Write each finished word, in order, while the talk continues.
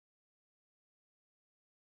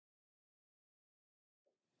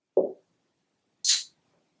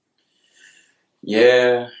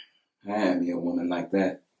Yeah, I had me a woman like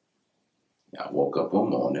that. I woke up one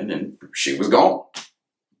morning and she was gone.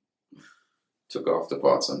 Took off the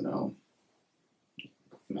parts unknown.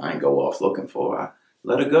 I ain't go off looking for her. I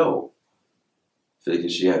let her go.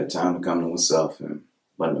 Figured she had time to come to herself and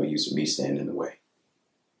wasn't no use of me standing in the way.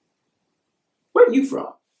 Where you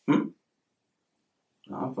from?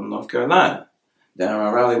 I'm from North Carolina. Down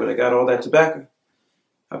around Raleigh where they got all that tobacco.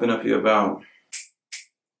 I've been up here about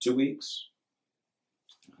 2 weeks.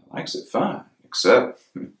 I likes it fine, except,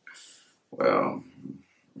 well,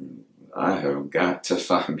 I have got to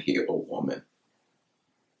find me a woman.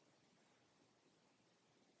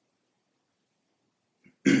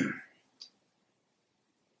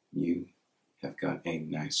 You have got a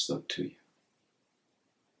nice look to you.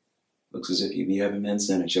 Looks as if you be having men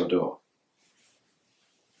sent at your door.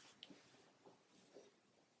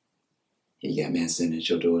 You got men sitting at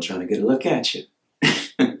your door trying to get a look at you.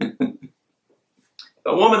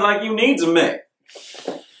 A woman like you needs a man.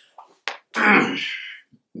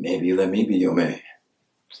 Maybe you let me be your man.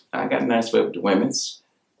 I got a nice way with the women's.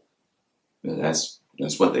 That's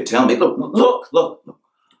what they tell me. Look. A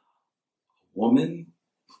woman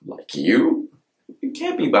like you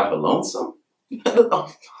can't be by her lonesome.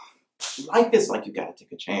 Life is like you gotta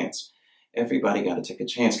take a chance. Everybody gotta take a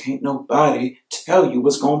chance. Can't nobody tell you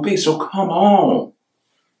what's gonna be, so come on.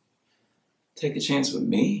 Take a chance with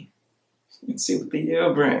me and see what the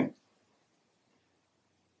year brings.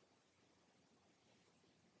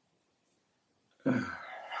 Do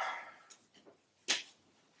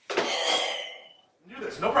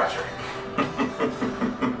this, no pressure.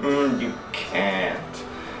 You can't.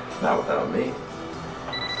 Not without me.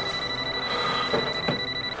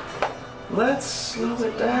 Let's slow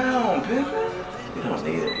it down, Pippin. We don't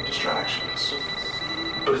need any distractions.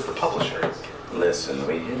 But it's the publisher. Listen,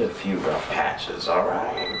 we hit a few rough patches,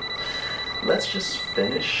 alright? Let's just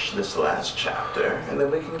finish this last chapter, and then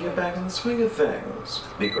we can get back in the swing of things.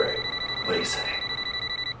 Be great. What do you say?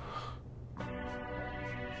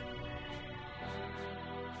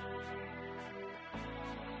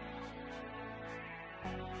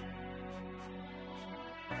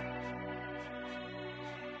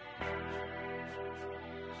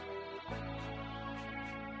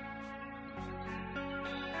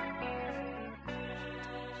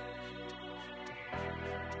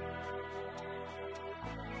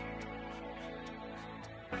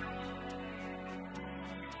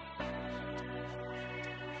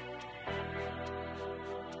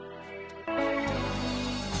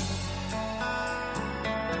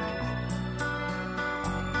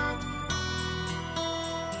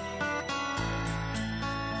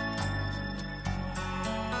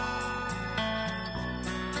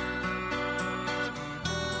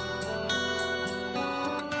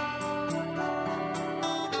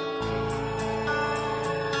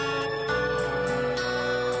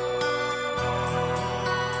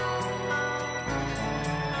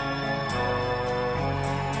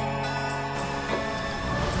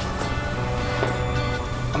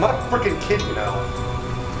 I'm not a freaking kid, you know.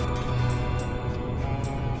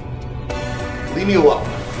 Leave me alone.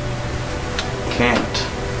 Can't.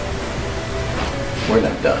 We're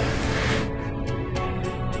not done.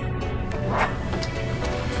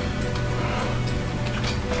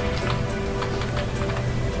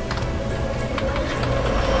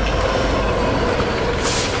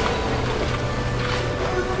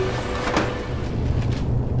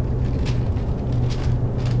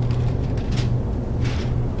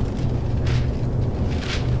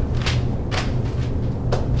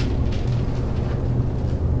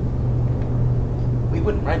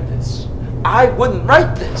 I wouldn't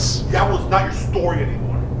write this. That was not your story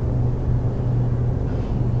anymore.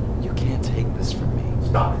 You can't take this from me.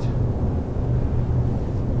 Stop it.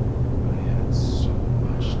 I had so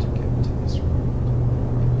much to give to this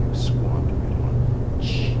world. You squandered it on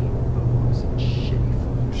cheap booze and shitty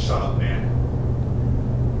food. Shut up, man.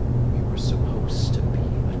 We were supposed to be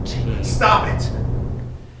a team. Stop it.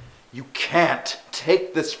 You can't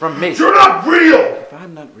take this from me. You're not real. If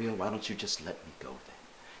I'm not real, why don't you just let me go then?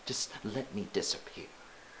 Just let me disappear.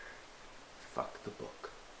 Fuck the book,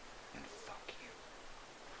 and fuck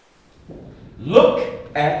you. Look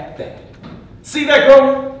at that. See that,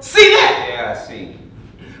 Grover? See that? Yeah, I see.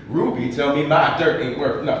 Ruby tell me my dirt ain't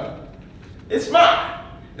worth nothing. It's mine.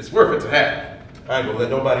 It's worth it to have. I ain't gonna let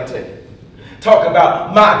nobody take it. Talk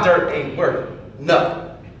about my dirt ain't worth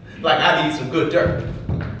nothing. Like I need some good dirt.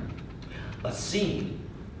 A seed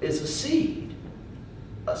is a seed.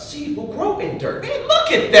 A seed will grow in dirt. Man,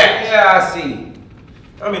 look at that. Yeah, I see.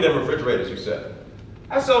 How many of them refrigerators you sell?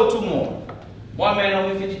 I sold 2 more. One man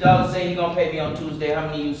owe me $50, say he gonna pay me on Tuesday. How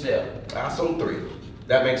many you sell? I sold 3.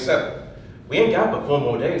 That makes 7. We ain't got but 4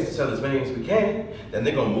 more days to sell as many as we can. Then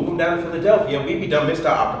they're gonna move them down to Philadelphia and we be done missed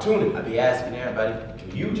our opportunity. I be asking everybody.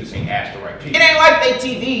 You just ain't asked the right people. It ain't like they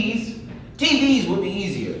TVs. TVs would be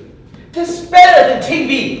easier. This better than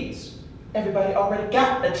TVs. Everybody already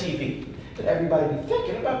got a TV. But everybody be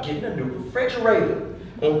thinking about getting a new refrigerator.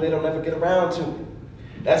 Only they don't ever get around to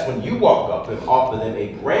it. That's when you walk up and offer them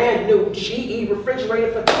a brand new GE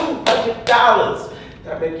refrigerator for $200.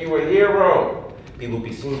 That make you a hero. People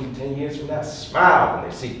be seeing you 10 years from now smile when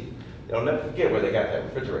they see you. They'll never forget where they got that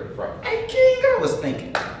refrigerator from. Hey, King, I was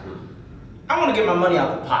thinking. I want to get my money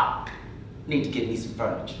out the pot. Need to get me some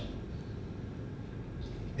furniture.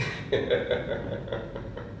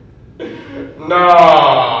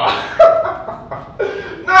 Nah.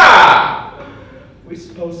 Nah. We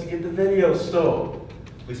supposed to get the video store.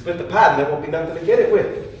 We split the pot and there won't be nothing to get it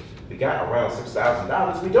with. We got around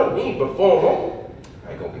 $6,000. We don't need but 4 more.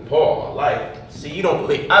 I ain't gonna be poor all my life. See, you don't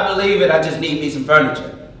believe it. I believe it. I just need me some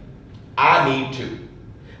furniture. I need $2.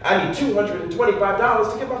 I need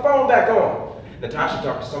 $225 to get my phone back on. Natasha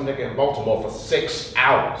talked to some nigga in Baltimore for 6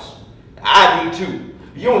 hours. I need $2.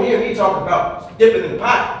 You don't hear me talking about dipping in the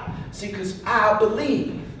pot. See, because I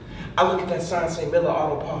believe. I look at that sign say Miller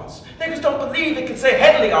Auto Parts. Niggas don't believe it can say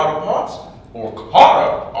Headley Auto Parts, or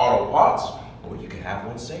Carter Auto Parts, or you can have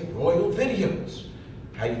one say Royal Videos.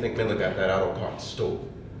 How you think Miller got that auto parts store?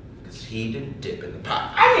 Because he didn't dip in the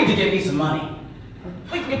pot. I need to get me some money.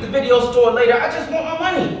 We can get the video store later. I just want my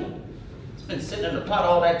money. It's been sitting in the pot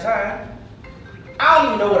all that time. I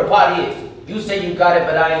don't even know what a pot is. You say you got it,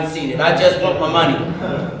 but I ain't seen it. I just want my money.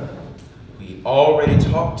 We already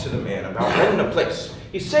talked to the man about renting the place.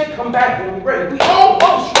 He said come back when we're ready. We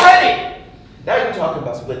almost ready. Now you're talking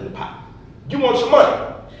about splitting the pot. You want your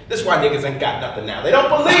money. This is why niggas ain't got nothing now. They don't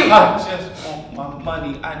believe. I just want my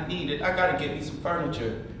money. I need it. I gotta get me some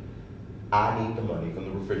furniture. I need the money from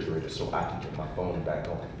the refrigerator so I can get my phone back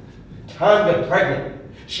on. Tanya pregnant.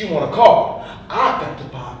 She want a car. I got to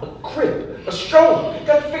buy a crib, a stroller.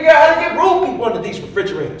 Got to figure out how to get Ruby one of these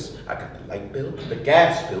refrigerators. I got the light bill, the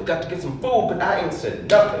gas bill, got to get some food, but I ain't said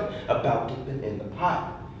nothing about dipping in the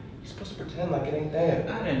pot. You're supposed to pretend like it ain't there.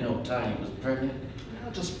 I didn't know Tanya was pregnant. I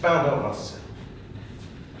just found out myself.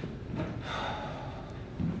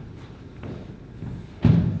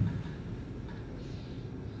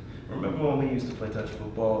 Remember when we used to play touch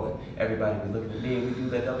football and everybody would look at me and we do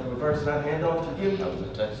that double reverse and I'd hand off to you? That was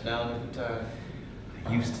a touchdown every time.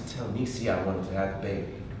 I used to tell Nisi I wanted to have a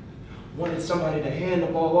baby. Wanted somebody to hand the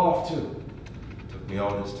ball off to. Took me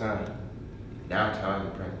all this time. Now Tanya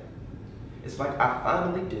pregnant. It's like I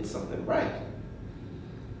finally did something right.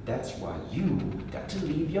 That's why you got to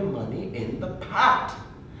leave your money in the pot.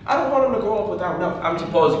 I don't want him to grow up without enough. I'm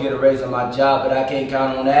supposed to get a raise on my job, but I can't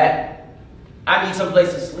count on that. I need some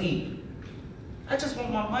place to sleep. I just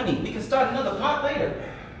want my money. We can start another pot later.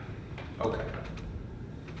 Okay.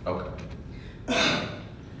 Okay.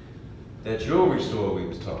 That jewelry store we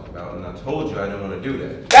was talking about, and I told you I didn't want to do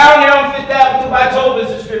that. Down there on Fifth Avenue, I told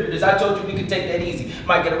his distributors. I told you we could take that easy.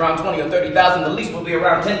 Might get around 20 or 30,000. The least will be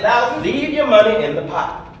around 10,000. Leave your money in the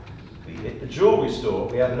pot. We hit the jewelry store.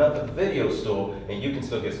 We have enough at the video store, and you can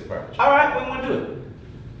still get some furniture. All right, when we want to do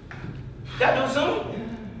it? Got to do it soon?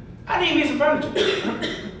 I need me some furniture.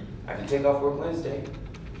 I can take off work Wednesday.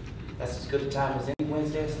 That's as good a time as any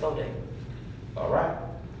Wednesday or slow day. All right.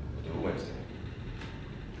 We'll do it Wednesday.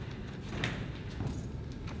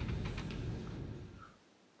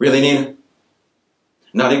 Really, Nina?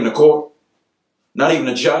 Not even a court? Not even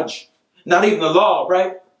a judge? Not even the law,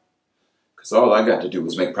 right? Because all I got to do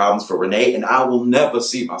is make problems for Renee, and I will never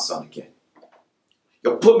see my son again.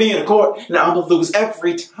 You'll put me in a court, and I'm going to lose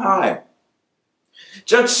every time.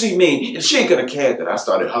 Judge see me, and she ain't going to care that I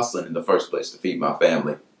started hustling in the first place to feed my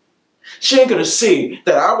family. She ain't going to see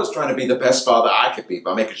that I was trying to be the best father I could be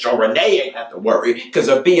by making sure Renee ain't have to worry because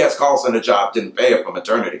her BS call center job didn't pay her for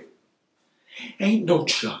maternity. Ain't no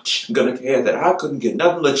judge gonna care that I couldn't get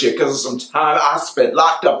nothing legit because of some time I spent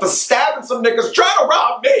locked up for stabbing some niggas trying to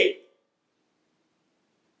rob me.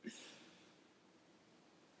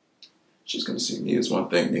 She's gonna see me as one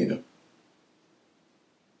thing, Nina.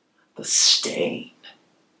 The stain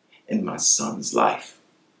in my son's life.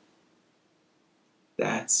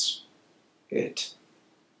 That's it.